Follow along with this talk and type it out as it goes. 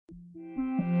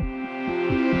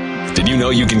Did you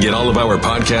know you can get all of our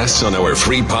podcasts on our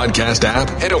free podcast app?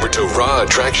 Head over to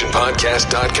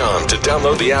rawattractionpodcast.com to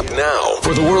download the app now.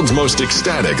 For the world's most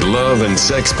ecstatic love and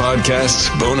sex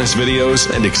podcasts, bonus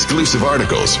videos, and exclusive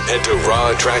articles, head to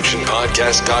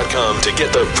rawattractionpodcast.com to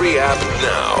get the free app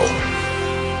now.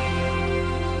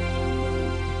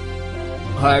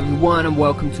 Hi everyone, and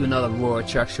welcome to another Raw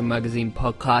Attraction Magazine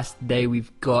podcast. Today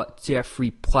we've got Jeffrey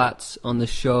Platts on the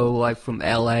show, live from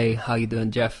LA. How you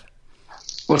doing, Jeff?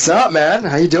 What's up, man?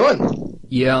 How you doing?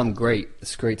 Yeah, I'm great.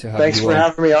 It's great to have Thanks you for on.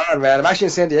 having me on, man. I'm actually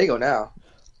in San Diego now.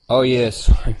 Oh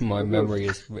yes, my memory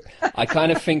is... I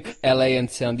kind of think LA and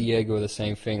San Diego are the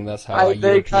same thing. That's how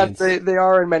Europeans... They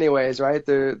are in many ways, right?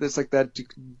 There's like that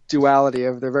duality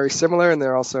of they're very similar and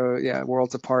they're also,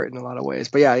 worlds apart in a lot of ways.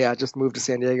 But yeah, just moved to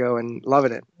San Diego and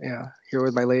loving it. Yeah, here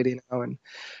with my lady now, and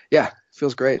yeah,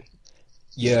 feels great.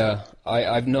 Yeah,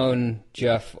 I've known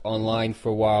Jeff online for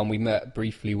a while, and we met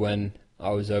briefly when I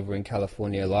was over in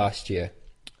California last year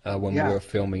when we were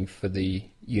filming for the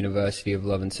University of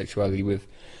Love and Sexuality with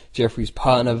Jeffrey's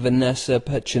partner, Vanessa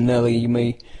Petronelli. You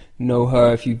may know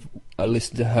her if you've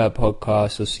listened to her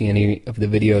podcast or see any of the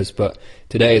videos, but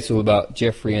today it's all about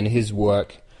Jeffrey and his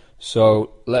work.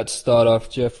 So let's start off,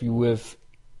 Jeffrey, with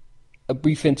a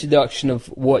brief introduction of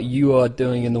what you are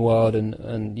doing in the world,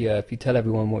 and if you tell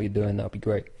everyone what you're doing, that'd be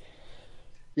great.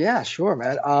 Yeah, sure,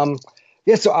 man.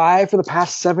 So for the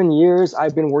past 7 years,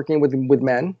 I've been working with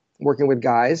men, working with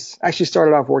guys. I actually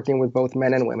started off working with both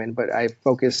men and women, but I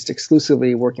focused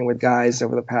exclusively working with guys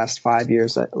over the past 5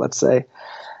 years, let's say,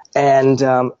 and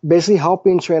basically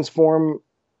helping transform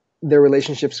their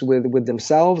relationships with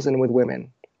themselves and with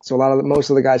women. So most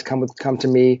of the guys come to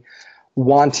me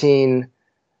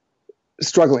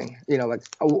struggling.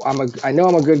 I know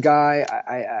I'm a good guy.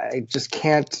 I just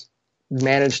can't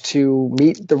manage to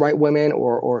meet the right women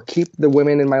or keep the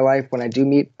women in my life when I do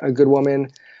meet a good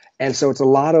woman. And so it's a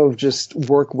lot of just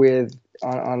work with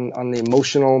on the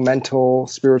emotional, mental,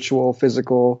 spiritual,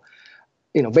 physical,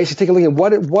 basically taking a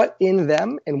look at what in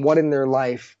them and what in their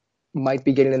life might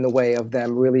be getting in the way of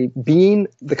them really being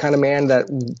the kind of man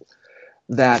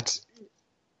that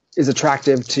is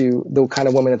attractive to the kind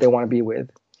of woman that they want to be with.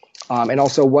 And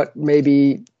also what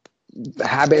maybe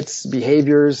habits,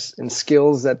 behaviors, and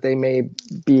skills that they may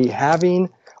be having,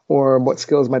 or what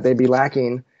skills might they be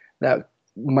lacking that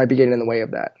might be getting in the way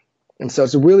of that. And so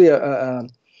it's really a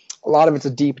lot of it's a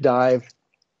deep dive,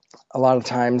 a lot of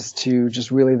times to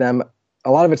just really a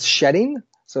lot of it's shedding.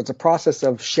 So it's a process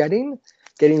of shedding,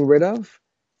 getting rid of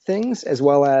things, as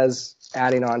well as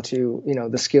adding on to,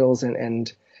 the skills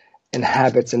and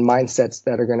habits and mindsets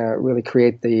that are going to really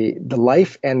create the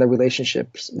life and the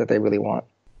relationships that they really want.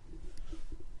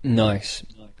 Nice.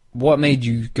 What made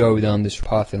you go down this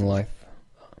path in life?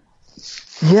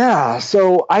 Yeah,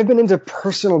 so I've been into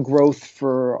personal growth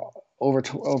for over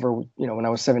when I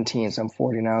was 17, so I'm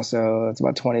 40 now, so it's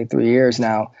about 23 years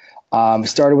now.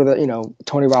 Started with a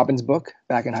Tony Robbins book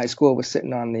back in high school. It was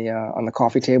sitting on the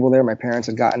coffee table there. My parents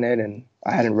had gotten it, and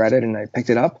I hadn't read it, and I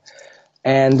picked it up,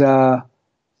 and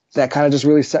that kind of just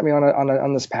really set me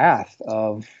on this path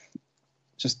of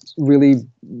just really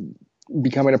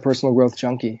becoming a personal growth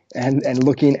junkie and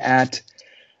looking at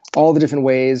all the different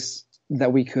ways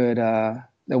that we can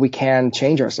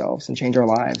change ourselves and change our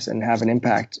lives and have an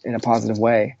impact in a positive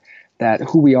way, that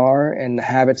who we are and the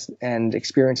habits and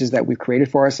experiences that we've created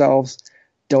for ourselves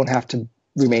don't have to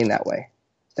remain that way,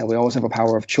 that we always have a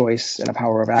power of choice and a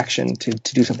power of action to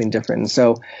do something different. And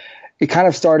so it kind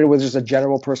of started with just a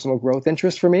general personal growth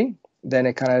interest for me. Then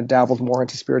it kind of dabbled more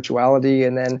into spirituality,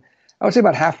 and then I would say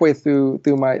about halfway through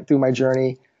my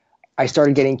journey, I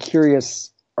started getting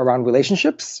curious around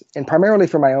relationships, and primarily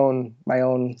for my own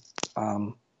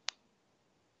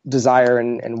desire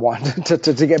and want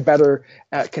to get better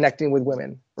at connecting with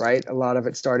women. Right, a lot of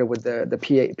it started with the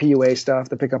PUA stuff,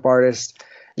 the pickup artist.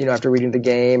 After reading The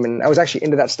Game, and I was actually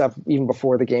into that stuff even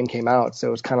before The Game came out. So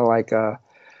it was kind of like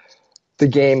The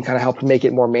Game kind of helped make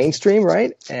it more mainstream,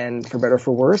 right, and for better or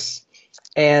for worse.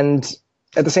 And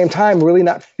at the same time, really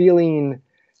not feeling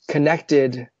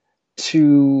connected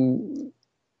to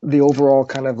the overall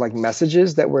kind of like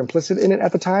messages that were implicit in it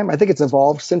at the time. I think it's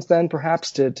evolved since then,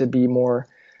 perhaps, to be more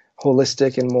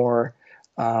holistic and more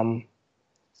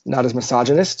not as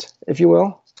misogynist, if you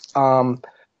will.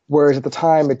 Whereas at the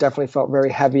time, it definitely felt very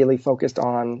heavily focused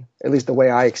on, at least the way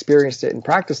I experienced it and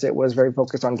practiced it, was very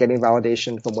focused on getting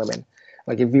validation from women.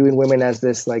 Like viewing women as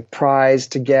this like prize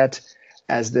to get,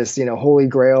 as this, holy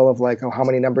grail of like, oh, how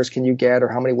many numbers can you get, or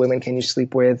how many women can you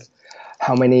sleep with,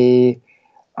 how many,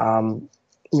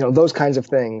 those kinds of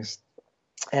things.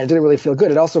 And it didn't really feel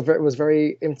good. It also was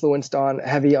very influenced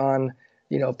heavy on,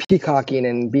 peacocking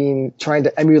and trying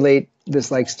to emulate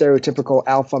this like stereotypical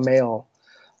alpha male,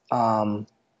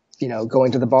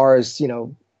 going to the bars,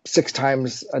 6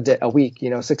 times a week,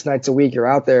 6 nights a week, you're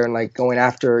out there and like going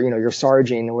after, your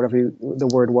sarging or whatever the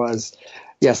word was.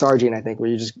 Yeah, sarging, I think, where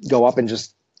you just go up and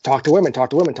just talk to women,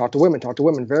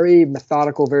 very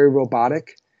methodical, very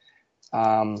robotic.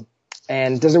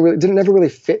 And didn't ever really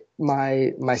fit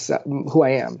myself, who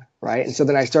I am. Right. And so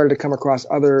then I started to come across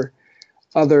other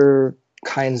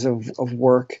kinds of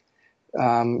work,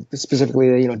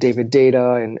 specifically, David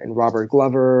Data and Robert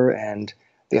Glover and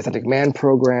the Authentic Man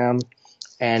program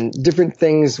and different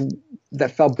things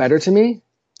that felt better to me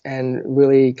and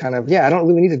really kind of, I don't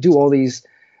really need to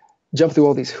jump through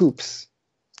all these hoops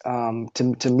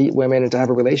to meet women and to have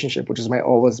a relationship, which has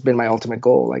always been my ultimate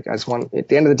goal. Like I just want, at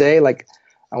the end of the day, like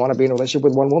I want to be in a relationship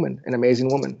with one woman, an amazing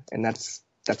woman. And that's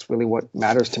really what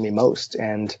matters to me most.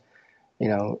 And,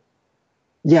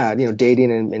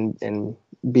 dating and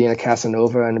being a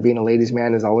Casanova and being a ladies'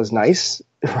 man is always nice.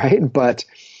 Right. But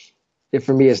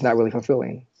for me, it's not really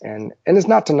fulfilling. And it's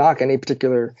not to knock any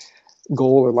particular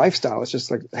goal or lifestyle. It's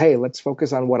just like, hey, let's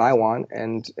focus on what I want.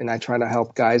 And I try to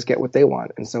help guys get what they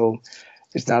want. And so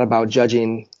it's not about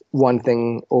judging one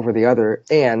thing over the other.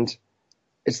 And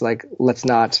it's like, let's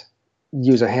not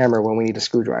use a hammer when we need a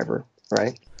screwdriver,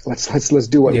 right? Let's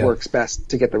do what works best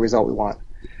to get the result we want.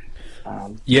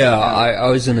 I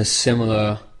was in a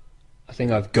similar, I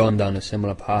think I've gone down a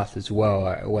similar path as well.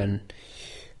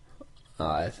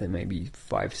 I think maybe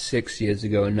 5-6 years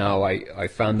ago now, I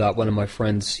found out one of my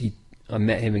friends, I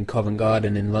met him in Covent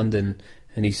Garden in London,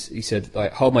 and he said,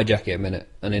 like, hold my jacket a minute.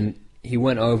 And then he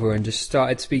went over and just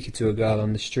started speaking to a girl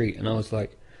on the street, and I was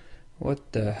like,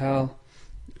 what the hell?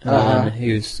 And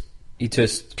he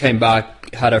just came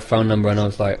back, had her phone number, and I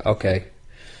was like, okay,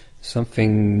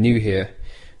 something new here.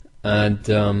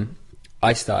 And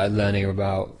I started learning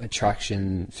about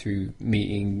attraction through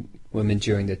meeting women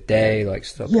during the day, like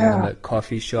stopping them at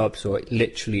coffee shops or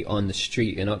literally on the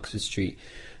street in Oxford Street.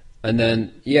 And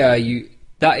then,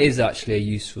 that is actually a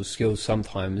useful skill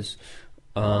sometimes.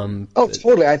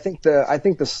 Totally. I think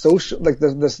the social, like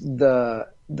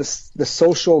the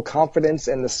social confidence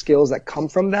and the skills that come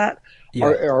from that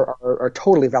are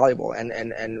totally valuable. And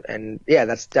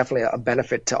that's definitely a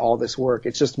benefit to all this work.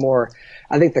 It's just more,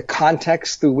 I think the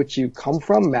context through which you come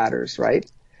from matters, right?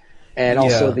 And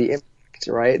also the impact,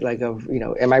 right? Like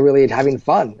am I really having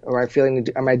fun, or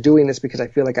am I doing this because I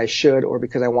feel like I should, or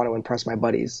because I want to impress my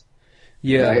buddies?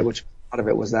 Yeah. Right? Which a lot of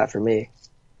it was that for me.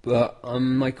 But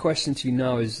my question to you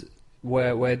now is,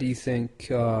 where do you think,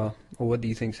 or what do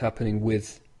you think is happening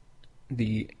with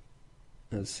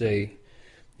let's say,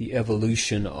 the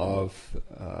evolution of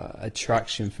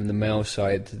attraction from the male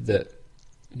side that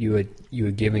you are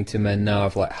giving to men now,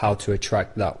 of like how to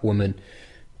attract that woman?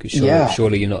 Because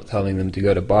surely you're not telling them to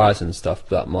go to bars and stuff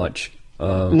that much.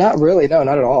 Not really. No,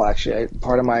 not at all. Actually,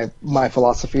 part of my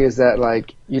philosophy is that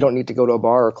like you don't need to go to a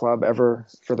bar or club ever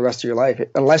for the rest of your life,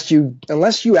 unless you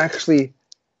actually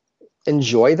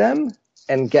enjoy them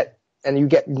and you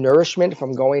get nourishment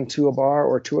from going to a bar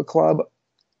or to a club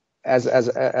as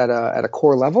at a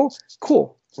core level.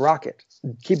 Cool, rock it,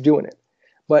 keep doing it.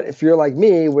 But if you're like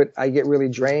me, I get really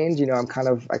drained. I kind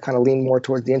of lean more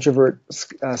towards the introvert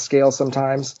scale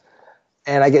sometimes.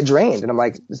 And I get drained, and I'm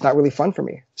like, it's not really fun for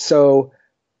me. So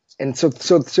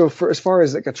for as far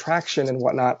as like attraction and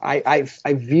whatnot, I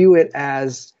view it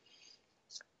as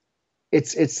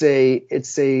it's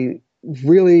a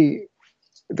really,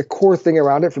 the core thing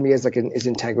around it for me is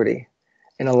integrity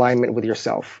and alignment with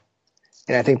yourself.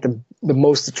 And I think the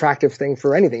most attractive thing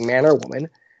for anything, man or woman,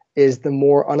 is the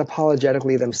more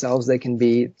unapologetically themselves they can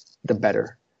be, the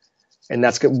better. And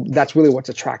that's really what's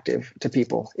attractive to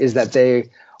people, is that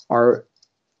they are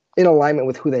in alignment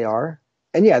with who they are.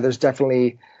 And there's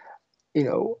definitely,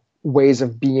 ways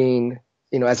of being,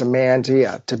 as a man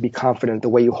to be confident, the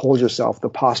way you hold yourself, the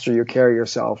posture you carry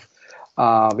yourself.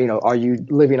 Are you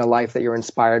living a life that you're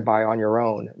inspired by on your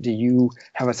own? Do you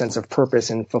have a sense of purpose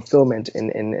and fulfillment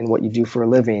in what you do for a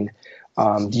living?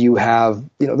 Do you have,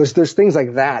 there's things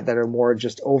like that are more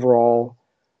just overall,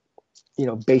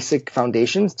 basic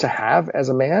foundations to have as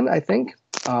a man, I think,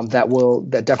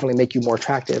 that definitely make you more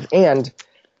attractive. And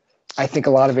I think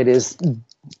a lot of it is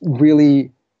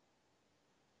really,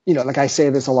 like I say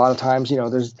this a lot of times,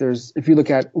 there's if you look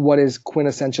at what is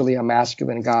quintessentially a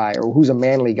masculine guy, or who's a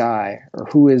manly guy, or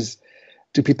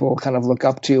do people kind of look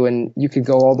up to, and you could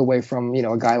go all the way from,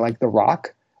 a guy like The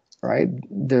Rock, right?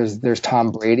 There's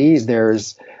Tom Brady,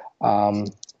 there's Russell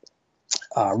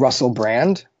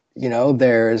Brand,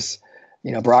 there's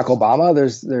Barack Obama,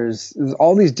 there's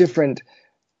all these different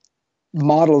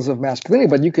models of masculinity,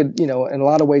 but you could, in a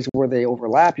lot of ways where they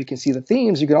overlap, you can see the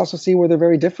themes. You can also see where they're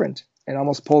very different and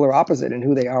almost polar opposite in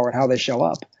who they are and how they show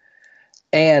up.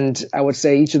 And I would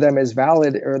say each of them is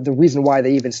valid, or the reason why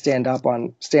they even stand out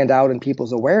in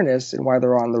people's awareness and why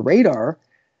they're on the radar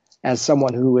as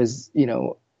someone who is,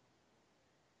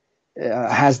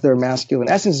 has their masculine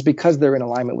essence is because they're in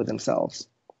alignment with themselves.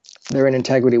 They're in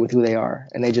integrity with who they are,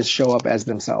 and they just show up as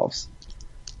themselves.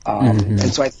 And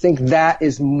so I think that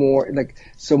is more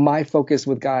so my focus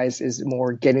with guys is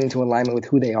more getting into alignment with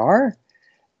who they are,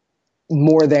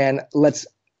 more than let's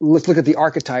look at the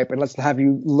archetype and let's have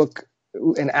you look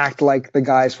and act like the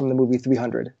guys from the movie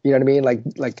 300. You know what I mean?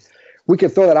 Like we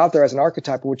could throw that out there as an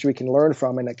archetype which we can learn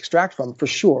from and extract from for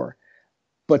sure,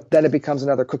 but then it becomes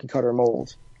another cookie cutter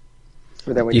mold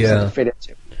for them we just have to fit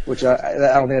into, which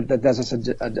I don't think that does us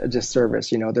a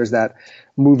disservice. There's that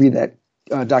movie that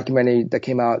documentary that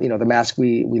came out, The Mask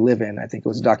We Live In. I think it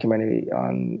was a documentary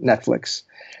on Netflix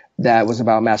that was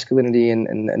about masculinity and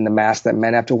the mask that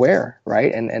men have to wear,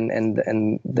 right?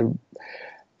 And the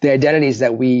identities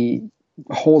that we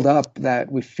hold up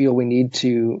that we feel we need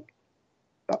to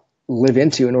live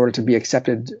into in order to be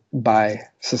accepted by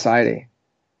society.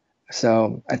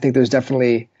 So I think there's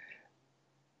definitely,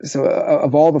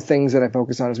 of all the things that I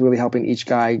focus on is really helping each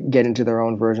guy get into their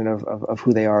own version of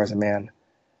who they are as a man.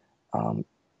 On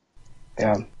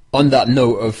that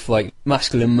note of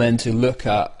masculine men to look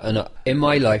at, and in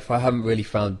my life I haven't really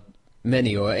found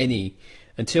many or any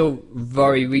until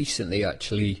very recently.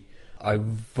 Actually, I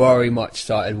very much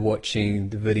started watching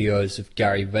the videos of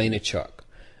Gary Vaynerchuk,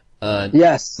 and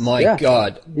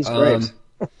God, he's great.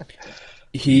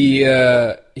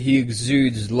 he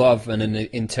exudes love and an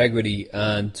integrity,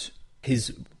 and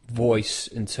his voice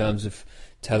in terms of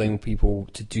telling people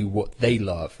to do what they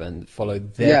love and follow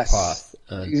their path.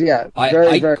 And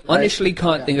I honestly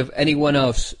can't think of anyone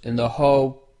else in the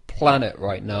whole planet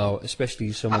right now,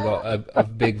 especially someone got a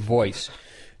big voice,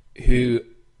 who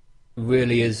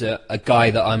really is a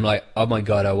guy that I'm like, oh my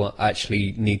God, I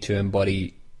actually need to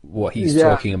embody what he's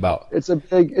talking about. It's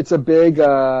a big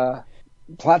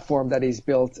platform that he's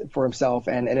built for himself,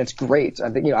 and it's great. I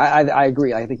think I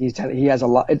agree. I think he has a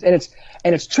lot, and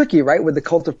it's tricky, right, with the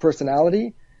cult of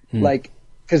personality,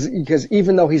 because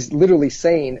even though he's literally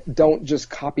saying, don't just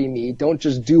copy me, don't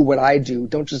just do what I do,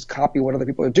 don't just copy what other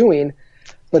people are doing,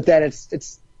 but then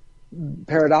it's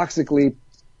paradoxically,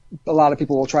 a lot of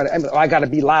people will try to, I got to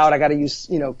be loud, I got to use,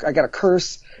 I got to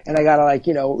curse, and I got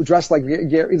to dress like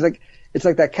it's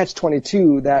like that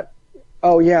catch-22 that,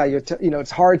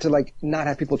 it's hard to not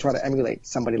have people try to emulate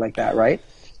somebody like that, right?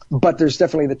 But there's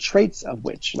definitely the traits of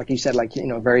which, like you said,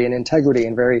 very in integrity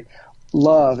and very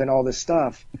love and all this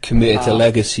stuff. Committed to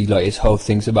legacy, his whole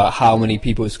thing's about how many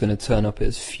people is going to turn up at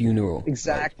his funeral.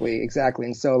 Exactly.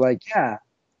 And so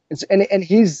and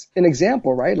he's an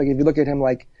example, right? If you look at him,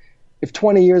 if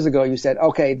 20 years ago you said,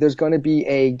 okay, there's going to be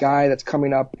a guy that's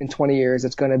coming up in 20 years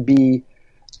that's going to be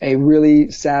a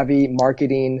really savvy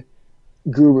marketing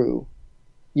guru,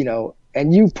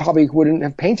 and you probably wouldn't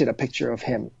have painted a picture of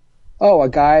him. Oh, a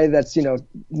guy that's,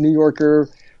 New Yorker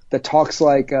that talks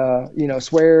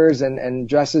swears and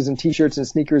dresses in t-shirts and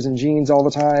sneakers and jeans all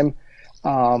the time.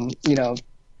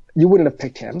 You wouldn't have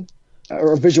picked him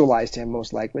or visualized him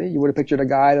most likely. You would have pictured a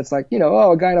guy that's a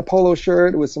guy in a polo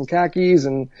shirt with some khakis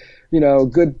and,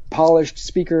 good polished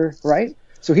speaker, right?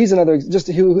 So he's another, just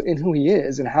who he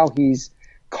is and how he's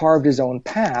carved his own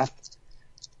path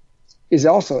is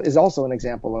also an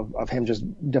example of him just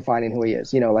defining who he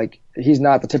is. He's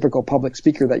not the typical public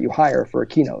speaker that you hire for a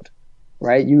keynote,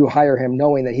 right? You hire him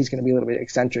knowing that he's going to be a little bit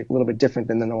eccentric, a little bit different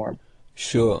than the norm.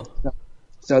 Sure.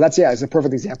 So that's, it's a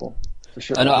perfect example for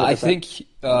sure. And I think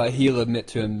he'll admit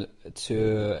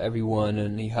to everyone,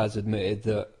 and he has admitted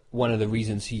that one of the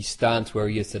reasons he stands where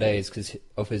he is today is because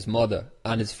of his mother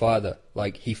and his father.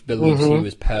 He believes he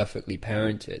was perfectly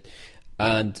parented.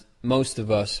 And most of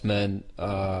us men,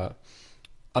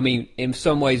 in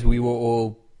some ways we were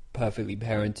all perfectly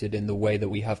parented in the way that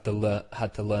we had to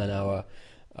learn our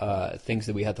things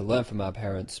that we had to learn from our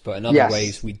parents, but in other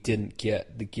ways we didn't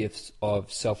get the gifts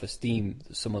of self-esteem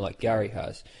that someone like Gary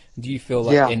has. Do you feel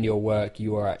in your work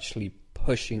you are actually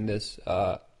pushing this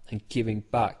and giving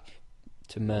back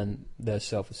to men their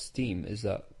self-esteem? Is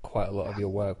that quite a lot of your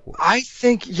work? I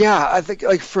think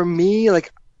for me,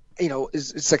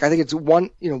 it's I think it's one,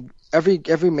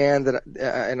 every man that,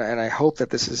 and I hope that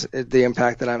this is the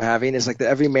impact that I'm having, is that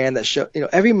every man that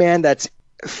every man that's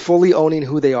fully owning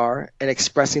who they are and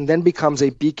expressing then becomes a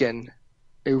beacon,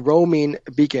 a roaming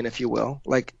beacon, if you will.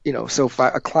 So if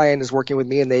a client is working with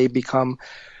me and they become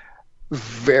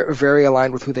very, very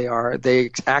aligned with who they are.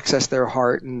 They access their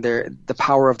heart and the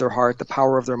power of their heart, the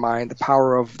power of their mind, the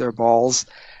power of their balls.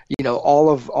 All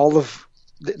of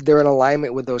they're in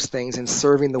alignment with those things and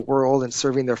serving the world and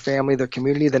serving their family, their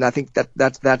community. Then I think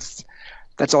that's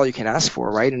all you can ask for,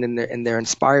 right? And they're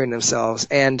inspiring themselves.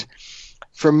 And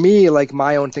for me, like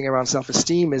my own thing around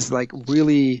self-esteem is like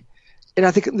really, and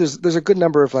I think there's a good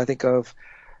number of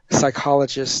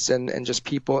psychologists and just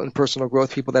people and personal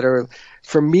growth people that are,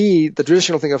 for me, the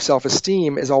traditional thing of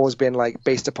self-esteem has always been like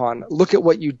based upon look at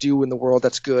what you do in the world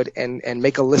that's good and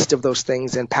make a list of those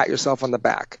things and pat yourself on the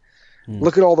back.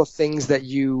 Look at all the things that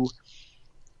you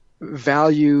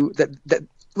value, that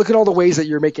look at all the ways that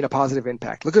you're making a positive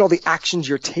impact. Look at all the actions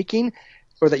you're taking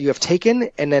or that you have taken,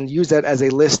 and then use that as a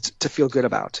list to feel good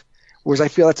about. Whereas I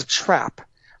feel that's a trap,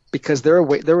 because there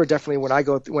were definitely, when I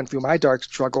went through my dark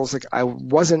struggles, like I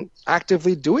wasn't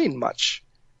actively doing much,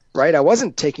 right? I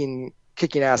wasn't kicking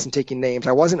ass and taking names.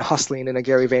 I wasn't hustling in a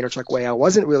Gary Vaynerchuk way. I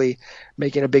wasn't really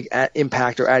making a big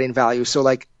impact or adding value. So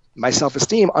like my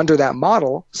self-esteem under that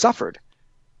model suffered,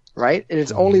 right? And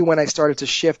it's only when I started to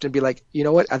shift and be like, you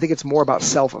know what? I think it's more about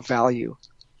self-value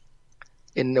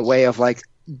in the way of like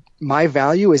my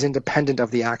value is independent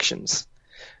of the actions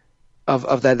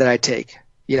of that I take.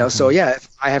 So yeah, if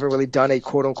I haven't really done a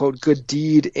quote unquote good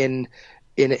deed in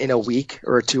a week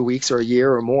or 2 weeks or a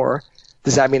year or more,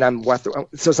 does that mean I'm worth?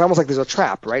 So it's almost like there's a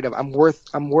trap, right? I'm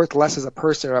worth less as a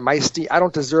person, or I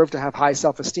don't deserve to have high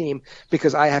self-esteem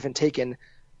because I haven't taken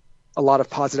a lot of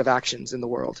positive actions in the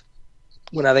world.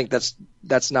 When I think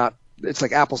that's not, it's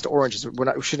like apples to oranges.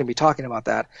 We shouldn't be talking about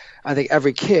that. I think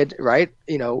every kid, right,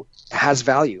 has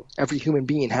value. Every human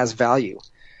being has value,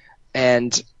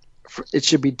 and it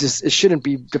shouldn't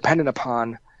be dependent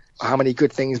upon how many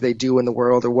good things they do in the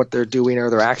world or what they're doing or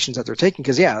their actions that they're taking.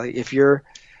 Because yeah, if you're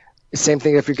your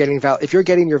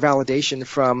validation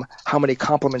from how many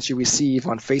compliments you receive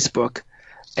on Facebook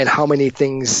and how many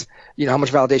things, how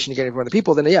much validation you're getting from other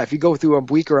people, then yeah, if you go through a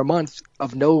week or a month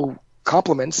of no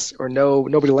compliments or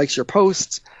nobody likes your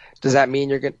posts, does that mean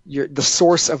the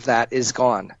source of that is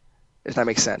gone? If that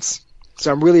makes sense.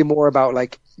 So I'm really more about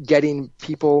like getting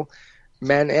people,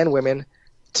 men and women,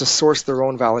 to source their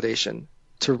own validation,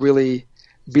 to really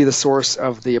be the source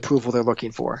of the approval they're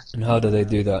looking for. And how do they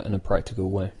do that in a practical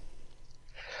way?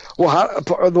 Well,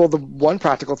 the one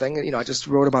practical thing, I just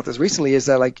wrote about this recently, is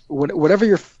that like whatever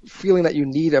you're feeling that you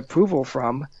need approval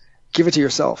from, give it to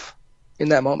yourself in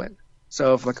that moment.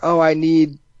 So if like, oh, I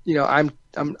need, I'm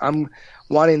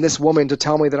wanting this woman to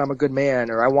tell me that I'm a good man,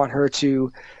 or I want her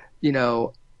to,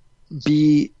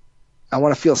 I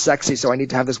want to feel sexy, so I need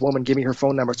to have this woman give me her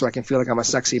phone number so I can feel like I'm a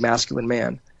sexy masculine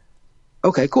man.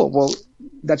 Okay, cool. Well,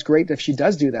 that's great if she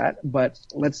does do that, but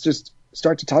let's just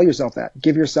start to tell yourself that.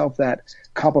 Give yourself that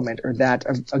compliment or that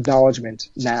acknowledgement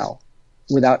now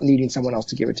without needing someone else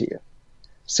to give it to you.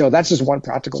 So that's just one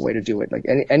practical way to do it. Like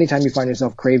anytime you find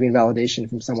yourself craving validation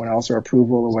from someone else or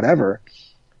approval or whatever,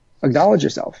 acknowledge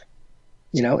yourself,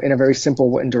 in a very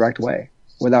simple and direct way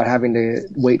without having to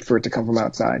wait for it to come from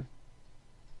outside.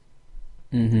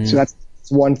 Mm-hmm. So that's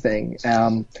one thing.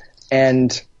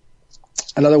 And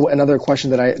another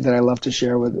question that I love to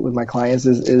share with my clients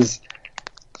is,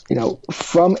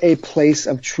 from a place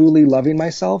of truly loving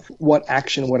myself, what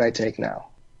action would I take now?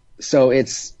 So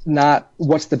it's not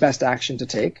what's the best action to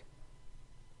take,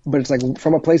 but it's like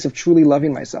from a place of truly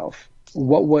loving myself,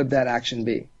 what would that action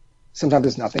be? Sometimes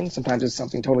it's nothing. Sometimes it's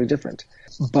something totally different.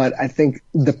 But I think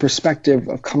the perspective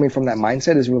of coming from that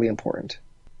mindset is really important,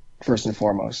 first and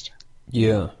foremost.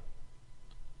 Yeah.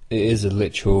 It is a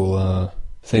literal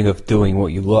thing of doing what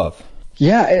you love.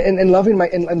 Yeah, and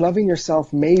loving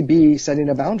yourself may be setting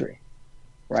a boundary,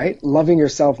 right? Loving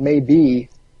yourself may be,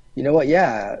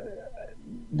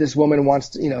 this woman wants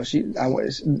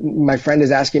to, my friend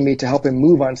is asking me to help him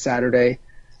move on Saturday.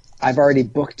 I've already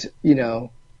booked,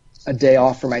 a day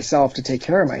off for myself to take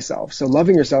care of myself. So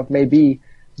loving yourself may be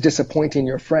disappointing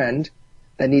your friend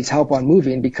that needs help on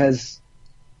moving because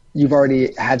you've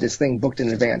already had this thing booked in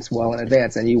advance,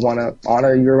 and you want to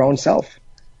honor your own self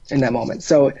in that moment.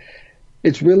 So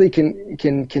it's really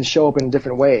can show up in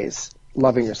different ways,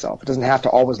 loving yourself. It doesn't have to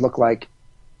always look like,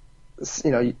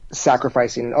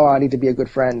 sacrificing, I need to be a good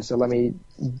friend, so let me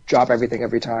drop everything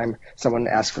every time someone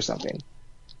asks for something.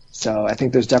 So I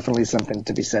think there's definitely something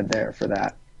to be said there for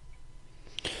that.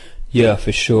 Yeah,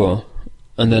 for sure.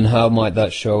 And then how might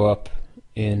that show up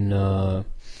in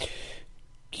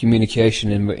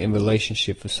communication in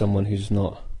relationship for someone who's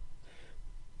not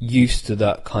used to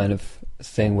that kind of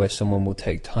thing where someone will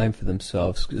take time for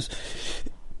themselves? Because,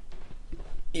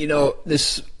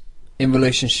 this in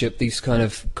relationship, these kind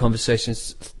of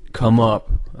conversations come up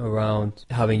around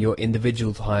having your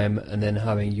individual time and then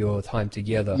having your time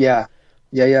together. Yeah.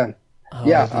 How do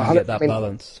you get that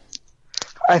balance?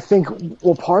 I think,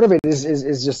 well, part of it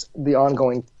is just the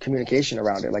ongoing communication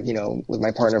around it. Like, with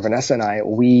my partner Vanessa and I,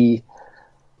 we,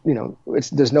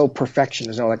 there's no perfection.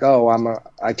 There's no like, oh,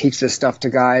 I teach this stuff to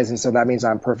guys, and so that means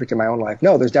I'm perfect in my own life.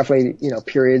 No, there's definitely,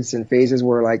 periods and phases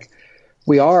where like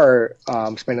we are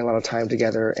spending a lot of time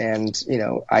together, and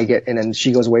and then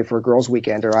she goes away for a girls'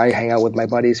 weekend, or I hang out with my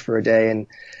buddies for a day,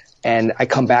 and I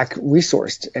come back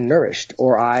resourced and nourished,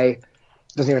 or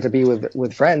doesn't even have to be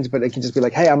with friends, but it can just be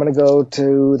like, hey, I'm going to go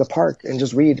to the park and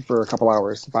just read for a couple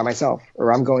hours by myself,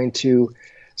 or I'm going to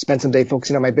spend some day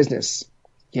focusing on my business,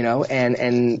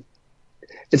 and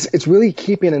it's really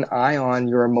keeping an eye on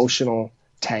your emotional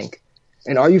tank.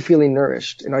 And are you feeling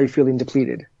nourished? And are you feeling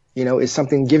depleted? Is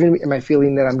something giving me, am I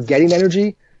feeling that I'm getting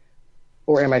energy,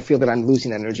 or am I feel that I'm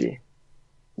losing energy?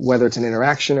 Whether it's an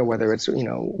interaction or whether it's,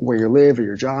 where you live or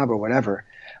your job or whatever.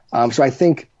 So I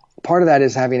think part of that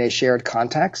is having a shared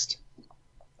context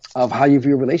of how you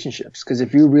view relationships. Because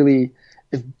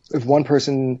if one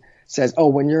person says, oh,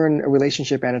 when you're in a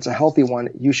relationship and it's a healthy one,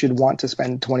 you should want to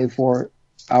spend 24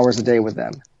 hours a day with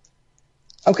them.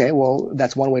 Okay, well,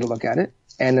 that's one way to look at it.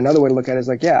 And another way to look at it is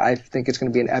like, yeah, I think it's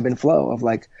going to be an ebb and flow of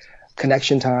like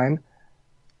connection time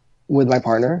with my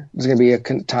partner. There's going to be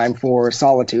a time for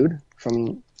solitude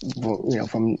from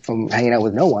hanging out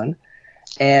with no one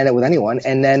and with anyone.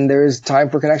 And then there's time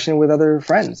for connection with other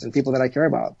friends and people that I care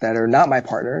about that are not my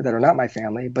partner, that are not my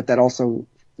family, but that also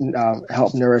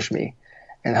help nourish me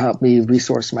and help me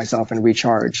resource myself and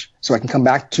recharge so I can come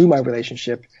back to my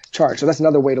relationship charged. So that's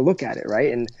another way to look at it,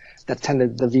 right? And that's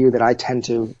the view that I tend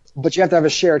to. But you have to have a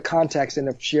shared context and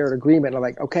a shared agreement of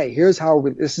like, okay, here's how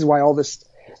this is why all this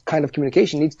kind of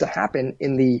communication needs to happen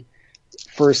in the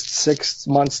first 6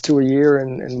 months to a year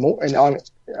and more and on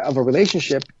of a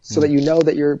relationship, so that you know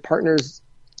that your partner's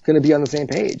going to be on the same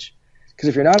page. Because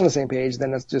if you're not on the same page,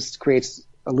 then that just creates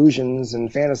illusions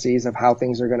and fantasies of how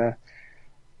things are going to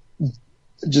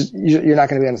you're not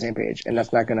going to be on the same page, and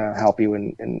that's not going to help you.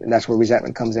 And that's where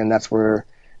resentment comes in. That's where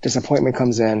disappointment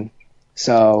comes in.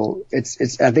 So I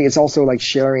think it's also like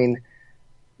sharing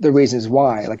the reasons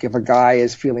why. Like if a guy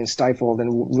is feeling stifled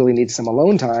and really needs some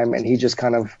alone time, and he just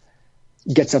kind of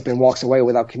gets up and walks away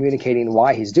without communicating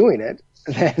why he's doing it,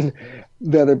 then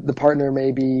the partner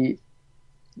may be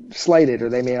slighted, or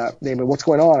they may not. They may, what's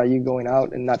going on? Are you going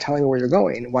out and not telling me where you're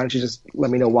going? Why don't you just let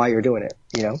me know why you're doing it?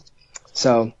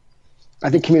 So I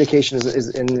think communication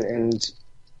is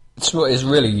it's what is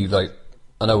really like.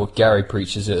 I know what Gary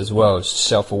preaches it as well. It's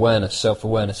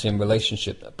self-awareness in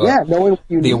relationship. But yeah, knowing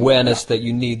the awareness that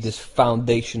you need this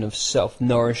foundation of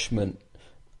self-nourishment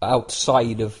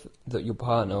outside of your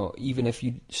partner. Even if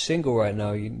you're single right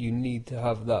now, you need to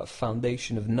have that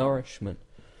foundation of nourishment.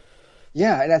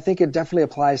 Yeah, and I think it definitely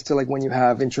applies to like when you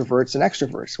have introverts and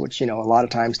extroverts, which, a lot of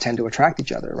times tend to attract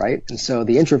each other, right? And so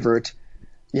the introvert,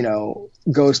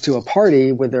 goes to a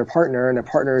party with their partner, and their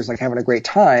partner is like having a great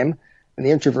time, and the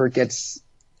introvert gets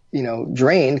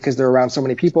drained because they're around so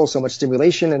many people, so much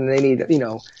stimulation, and they need,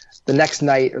 the next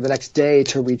night or the next day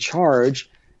to recharge.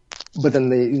 But then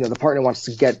the partner wants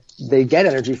to get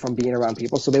energy from being around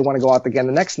people. So they want to go out again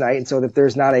the next night. And so if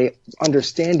there's not a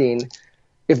understanding,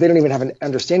 if they don't even have an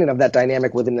understanding of that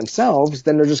dynamic within themselves,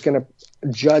 then they're just going to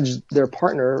judge their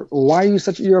partner. Why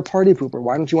are you're a party pooper?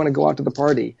 Why don't you want to go out to the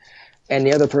party? And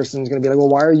the other person is going to be like, well,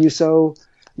 why are you so,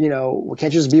 can't you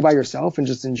just be by yourself and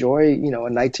just enjoy, a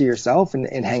night to yourself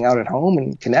and hang out at home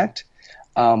and connect?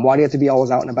 Why do you have to be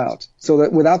always out and about? So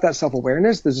that without that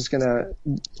self-awareness, there's just going to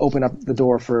open up the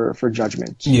door for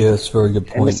judgment. Yeah, that's a very good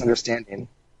point. And misunderstanding.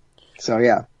 So,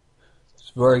 yeah.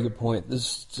 It's a very good point.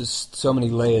 There's just so many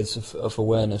layers of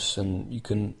awareness, and you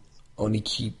can only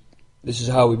keep... This is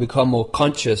how we become more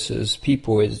conscious as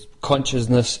people, is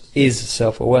consciousness is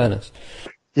self-awareness.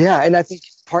 Yeah, and I think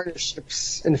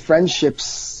partnerships and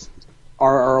friendships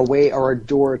are a way or a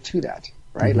door to that,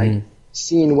 right? Mm-hmm. Like,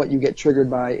 seeing what you get triggered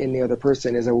by in the other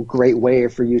person is a great way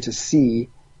for you to see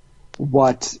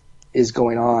what is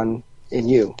going on in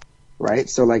you, right?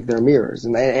 So like they're mirrors,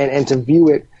 and to view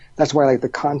it, that's why like the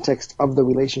context of the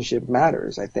relationship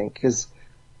matters, I think, because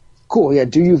cool, yeah,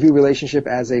 do you view relationship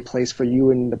as a place for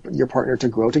you and your partner to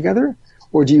grow together?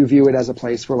 Or do you view it as a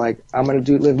place where like, I'm going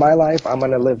to live my life,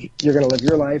 you're going to live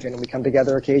your life, and we come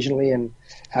together occasionally and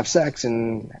have sex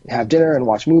and have dinner and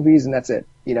watch movies and that's it,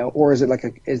 Or is it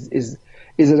like is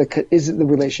the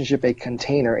relationship a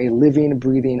container, a living,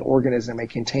 breathing organism, a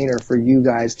container for you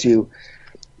guys to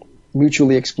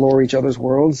mutually explore each other's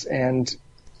worlds and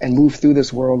move through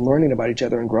this world learning about each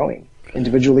other and growing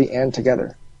individually and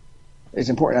together? is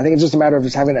important. I think it's just a matter of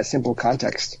just having that simple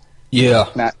context. Yeah.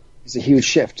 Matt, it's a huge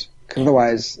shift.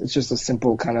 Otherwise, it's just a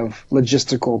simple kind of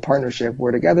logistical partnership.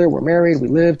 We're together, we're married, we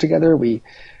live together,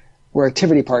 we're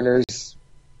activity partners,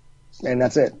 and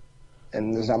that's it.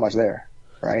 And there's not much there,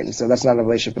 right? And so that's not a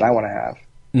relationship that I want to have.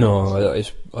 No,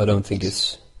 I don't think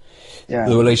it's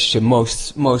the relationship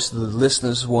most of the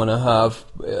listeners want to have.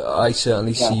 I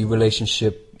certainly see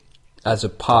relationship as a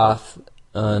path,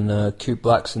 and Coop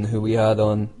Blackson, who we had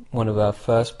on one of our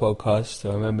first podcasts,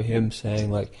 I remember him saying,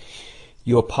 like,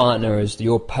 your partner is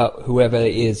whoever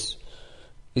it is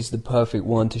the perfect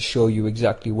one to show you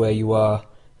exactly where you are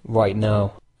right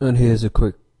now. And here's a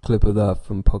quick clip of that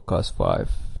from podcast 5.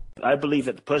 I believe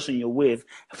that the person you're with,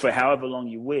 for however long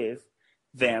you're with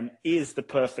them, is the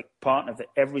perfect partner, that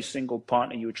every single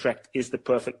partner you attract is the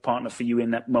perfect partner for you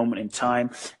in that moment in time,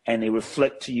 and they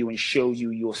reflect to you and show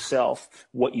you yourself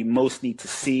what you most need to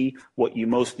see, what you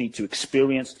most need to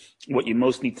experience, what you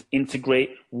most need to integrate,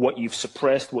 what you've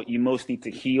suppressed, what you most need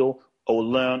to heal or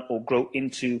learn or grow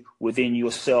into within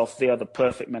yourself. They are the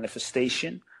perfect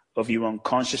manifestation of your own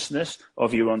consciousness,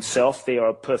 of your own self. They are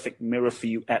a perfect mirror for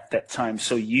you at that time.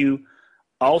 So you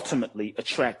ultimately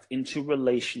attract into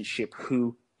relationship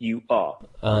who you are.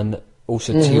 And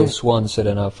also Teal Swan said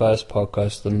in our first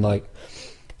podcast, and like,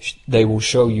 they will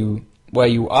show you where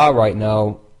you are right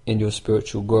now in your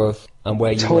spiritual growth and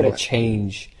where you want to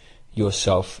change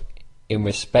yourself in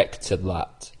respect to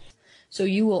that. So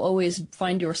you will always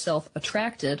find yourself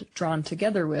attracted, drawn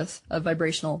together with, a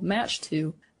vibrational match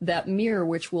to that mirror,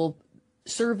 which will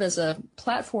serve as a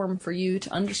platform for you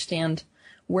to understand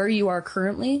where you are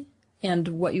currently and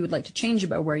what you would like to change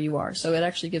about where you are. So it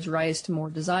actually gives rise to more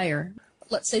desire.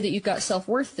 Let's say that you've got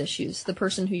self-worth issues. The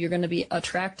person who you're going to be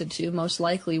attracted to most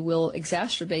likely will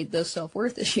exacerbate those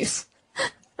self-worth issues.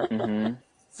 Mm-hmm.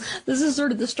 This is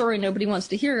sort of the story nobody wants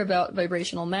to hear about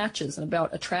vibrational matches and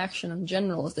about attraction in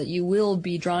general, is that you will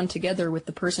be drawn together with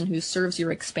the person who serves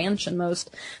your expansion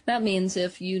most. That means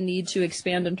if you need to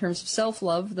expand in terms of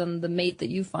self-love, then the mate that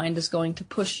you find is going to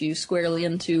push you squarely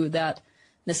into that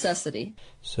necessity.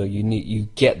 So you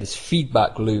get this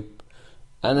feedback loop,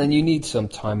 and then you need some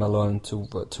time alone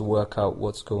to work out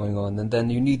what's going on, and then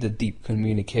you need the deep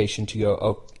communication to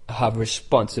go, have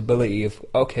responsibility of,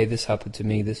 okay, this happened to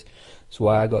me, this is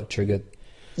why I got triggered.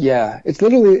 Yeah, it's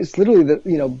literally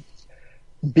that,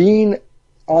 being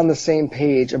on the same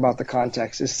page about the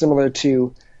context is similar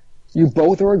to you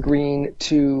both are agreeing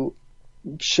to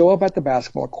show up at the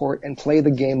basketball court and play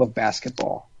the game of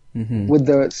basketball with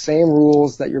the same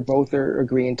rules that you're both are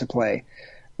agreeing to play.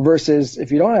 Versus if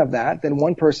you don't have that, then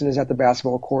one person is at the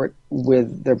basketball court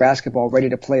with their basketball ready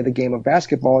to play the game of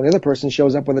basketball, and the other person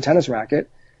shows up with a tennis racket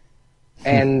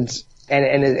and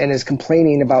is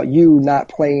complaining about you not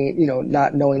playing,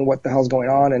 not knowing what the hell's going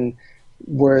on. And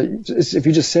where if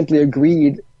you just simply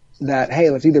agreed that, hey,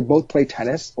 let's either both play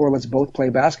tennis or let's both play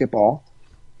basketball,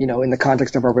 in the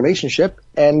context of our relationship,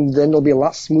 and then there'll be a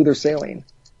lot smoother sailing,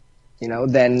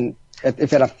 than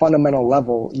if at a fundamental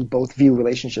level you both view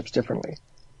relationships differently.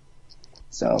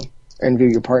 So, and view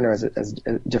your partner as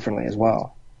differently as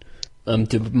well.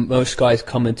 Do most guys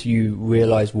come into you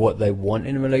realize what they want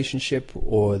in a relationship,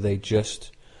 or they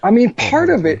just? I mean, part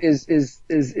of it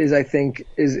is I think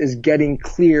is getting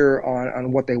clear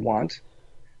on what they want.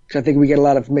 Because I think we get a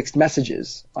lot of mixed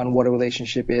messages on what a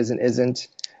relationship is and isn't.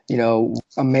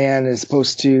 A man is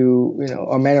supposed to,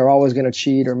 or men are always going to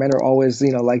cheat, or men are always,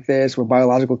 like this. We're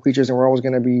biological creatures and we're always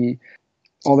going to be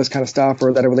all this kind of stuff,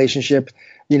 or that a relationship,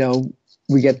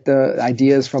 we get the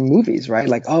ideas from movies, right?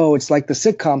 Like, oh, it's like the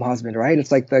sitcom husband, right?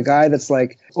 It's like the guy that's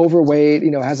like overweight,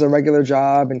 has a regular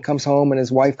job and comes home and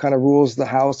his wife kind of rules the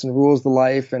house and rules the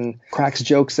life and cracks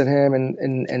jokes at him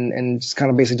and just kind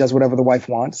of basically does whatever the wife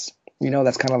wants.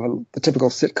 That's kind of the typical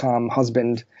sitcom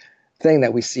husband thing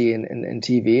that we see in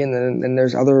TV. And then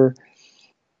there's other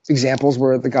examples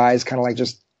where the guy's kind of like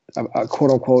just a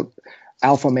quote unquote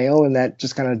alpha male, and that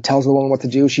just kind of tells the woman what to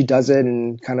do. She does it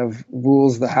and kind of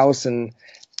rules the house, and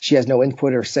she has no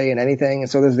input or say in anything. And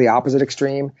so there's the opposite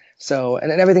extreme. So,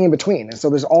 and everything in between. And so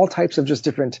there's all types of just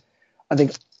different, I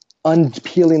think,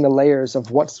 unpeeling the layers of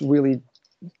what's really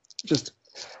just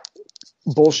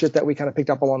bullshit that we kind of picked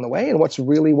up along the way, and what's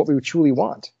really what we truly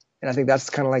want. And I think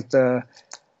that's kind of like a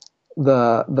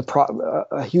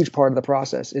huge part of the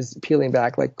process is peeling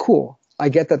back, like, cool, I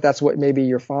get that that's what maybe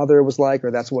your father was like, or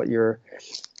that's what your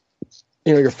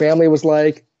family was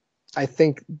like. I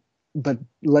think, but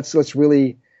let's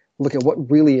really look at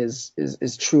what really is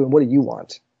true, and what do you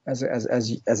want as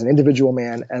an individual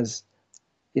man, as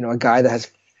a guy that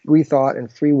has free thought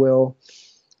and free will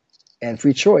and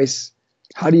free choice.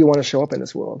 how do you want to show up in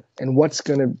this world, and what's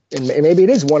going to, and maybe it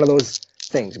is one of those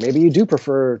things. Maybe you do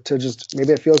prefer to just,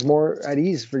 maybe it feels more at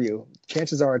ease for you.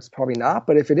 Chances are it's probably not,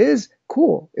 but if it is,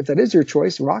 cool. If that is your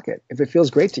choice, rock it. If it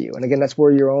feels great to you. And again, that's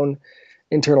where your own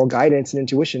internal guidance and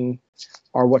intuition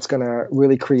are what's going to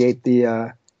really create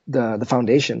the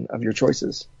foundation of your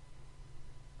choices.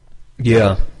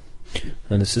 Yeah.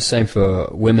 And it's the same for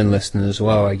women listening as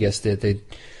well. I guess they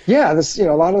yeah, this, a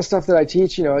lot of the stuff that I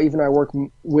teach, even I work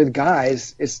with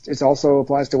guys, it's also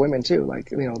applies to women too. Like,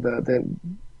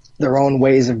 their own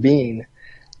ways of being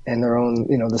and their own,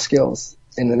 the skills.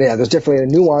 And then, yeah, there's definitely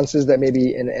nuances that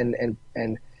maybe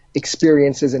and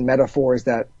experiences and metaphors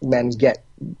that men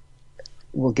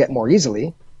will get more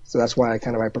easily. So that's why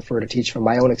I prefer to teach from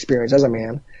my own experience as a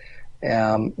man.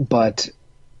 But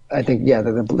I think, yeah,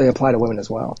 they apply to women as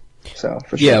well. So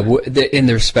for sure. Yeah, in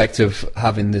the respect of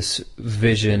having this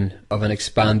vision of an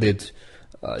expanded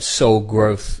soul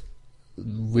growth,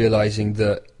 realizing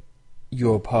that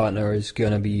your partner is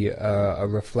going to be a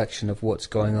reflection of what's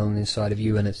going on inside of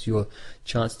you, and it's your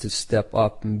chance to step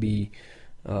up and be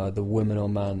the woman or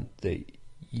man that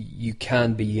you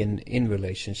can be in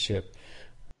relationship,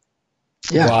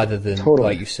 rather than, totally,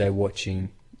 like you say, watching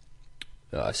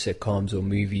sitcoms or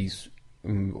movies,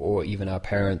 or even our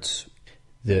parents.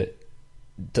 That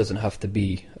doesn't have to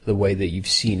be the way that you've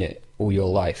seen it all your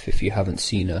life if you haven't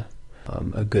seen a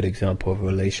good example of a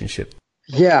relationship.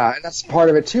 Yeah, and that's part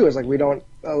of it too, is like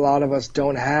a lot of us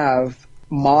don't have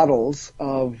models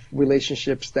of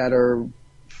relationships that are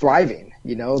thriving,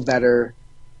 that are,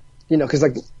 because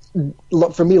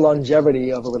like for me,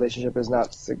 longevity of a relationship is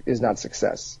not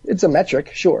success. It's a metric,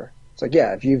 sure. It's like,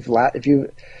 yeah,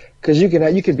 because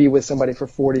you could be with somebody for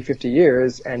 40, 50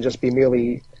 years and just be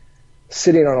merely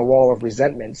sitting on a wall of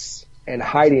resentments and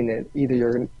hiding it, either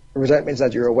your resentments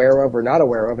that you're aware of or not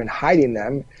aware of, and hiding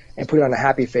them and putting on a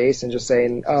happy face and just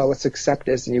saying, oh, let's accept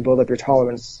this, and you build up your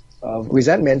tolerance of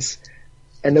resentments,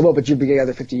 and then but you'd be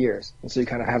together 50 years, and so you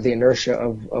kind of have the inertia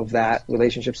of that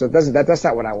relationship. So that's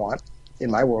not what I want in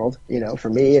my world, for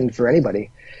me and for anybody.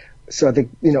 So I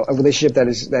think, a relationship that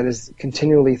is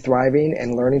continually thriving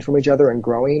and learning from each other and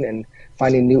growing and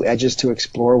finding new edges to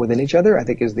explore within each other, I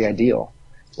think is the ideal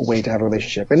way to have a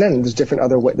relationship. And then there's different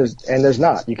other ways, there's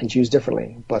not. You can choose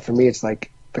differently. But for me, it's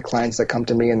like the clients that come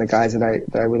to me and the guys that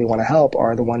I really want to help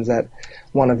are the ones that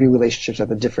want to view relationships in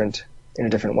a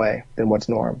different way than what's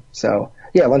norm. So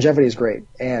yeah, longevity is great,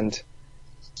 and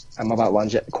I'm about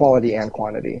quality and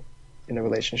quantity in a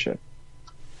relationship.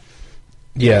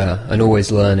 Yeah, and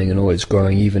always learning and always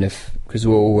growing, because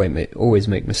we'll always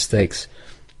make mistakes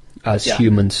as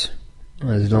humans.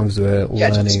 As long as we're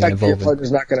learning and evolving. Your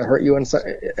partner's not going to hurt you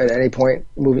at any point.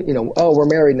 Moving, we're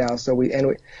married now, so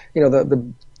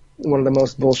the one of the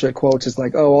most bullshit quotes is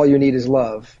like, oh, all you need is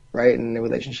love, right, in a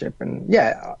relationship. And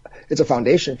yeah, it's a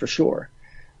foundation for sure.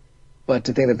 But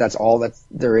to think that that's all that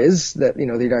there is, that you're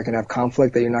not going to have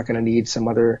conflict, that you're not going to need some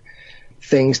other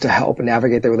things to help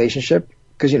navigate the relationship,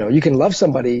 because you can love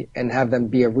somebody and have them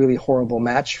be a really horrible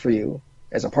match for you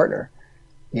as a partner,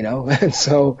 and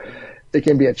so it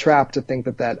can be a trap to think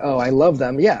that oh, I love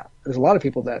them. Yeah, there's a lot of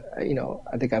people that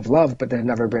I think I've loved, but they've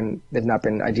not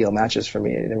been ideal matches for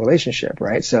me in a relationship,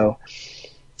 right? So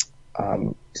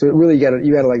it really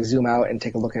you gotta like zoom out and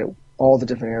take a look at all the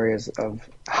different areas of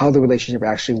how the relationship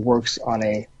actually works on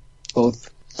a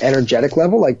both energetic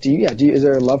level. Like, is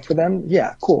there a love for them?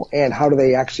 Yeah, cool. And how do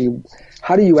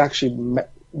you actually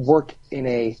work in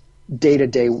a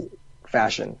day-to-day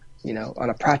fashion? On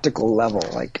a practical level,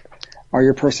 like, are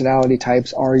your personality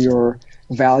types, are your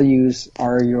values,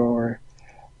 are your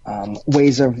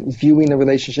ways of viewing the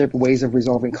relationship, ways of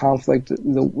resolving conflict,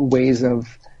 the ways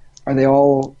of, are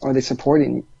they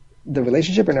supporting the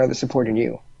relationship, and are they supporting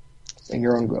you in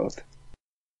your own growth?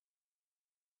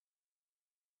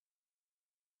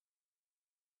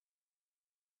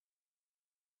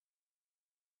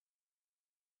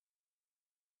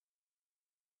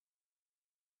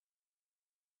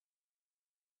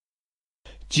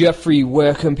 Jeffrey,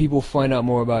 where can people find out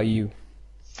more about you?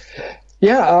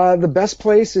 Yeah, the best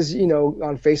place is,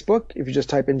 on Facebook. If you just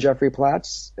type in Jeffrey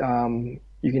Platts,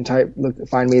 you can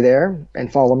find me there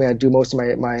and follow me. I do most of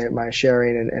my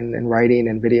sharing and writing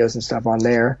and videos and stuff on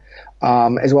there,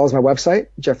 as well as my website,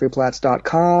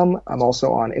 jeffreyplatts.com. I'm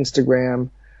also on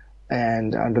Instagram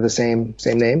and under the same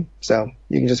name. So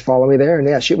you can just follow me there, and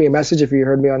yeah, shoot me a message if you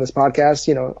heard me on this podcast,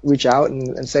 reach out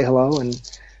and say hello. And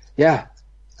yeah,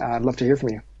 I'd love to hear from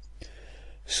you.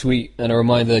 Sweet. And a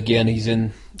reminder again, he's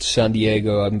in San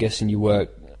Diego. I'm guessing you work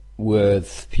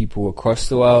with people across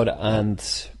the world and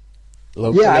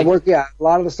locally? Yeah, a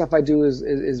lot of the stuff I do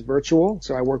is virtual.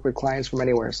 So I work with clients from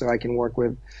anywhere. So I can work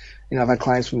with, I've had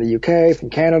clients from the UK, from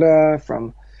Canada,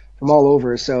 from all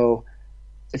over. So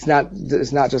it's not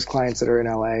just clients that are in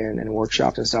LA and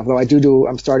workshops and stuff. Though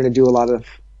I'm starting to do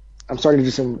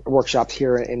some workshops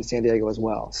here in San Diego as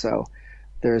well. So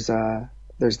there's that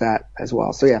as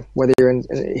well. So yeah, whether you're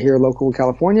here local in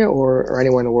California or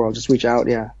anywhere in the world, just reach out.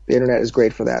 Yeah, the internet is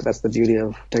great for that. That's the beauty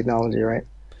of technology, right?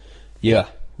 Yeah,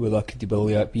 we're lucky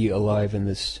to be alive in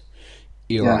this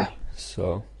era. Yeah.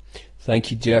 So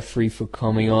thank you, Jeffrey, for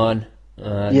coming on.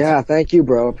 Yeah, thank you,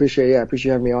 bro. Appreciate you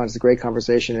having me on. It's a great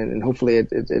conversation, and hopefully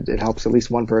it helps at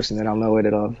least one person, and I'll know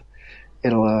it'll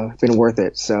been worth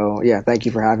it. So yeah, thank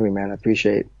you for having me, man. I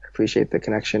appreciate the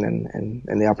connection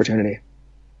and the opportunity.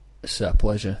 It's a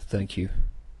pleasure. Thank you.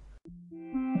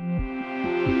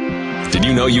 Did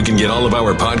you know you can get all of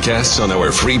our podcasts on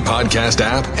our free podcast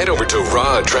app? Head over to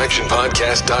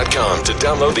rahattractionpodcast.com to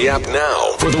download the app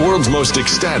now. For the world's most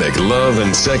ecstatic love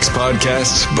and sex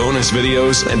podcasts, bonus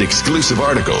videos, and exclusive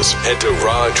articles, head to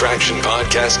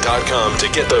rahattractionpodcast.com to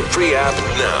get the free app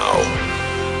now.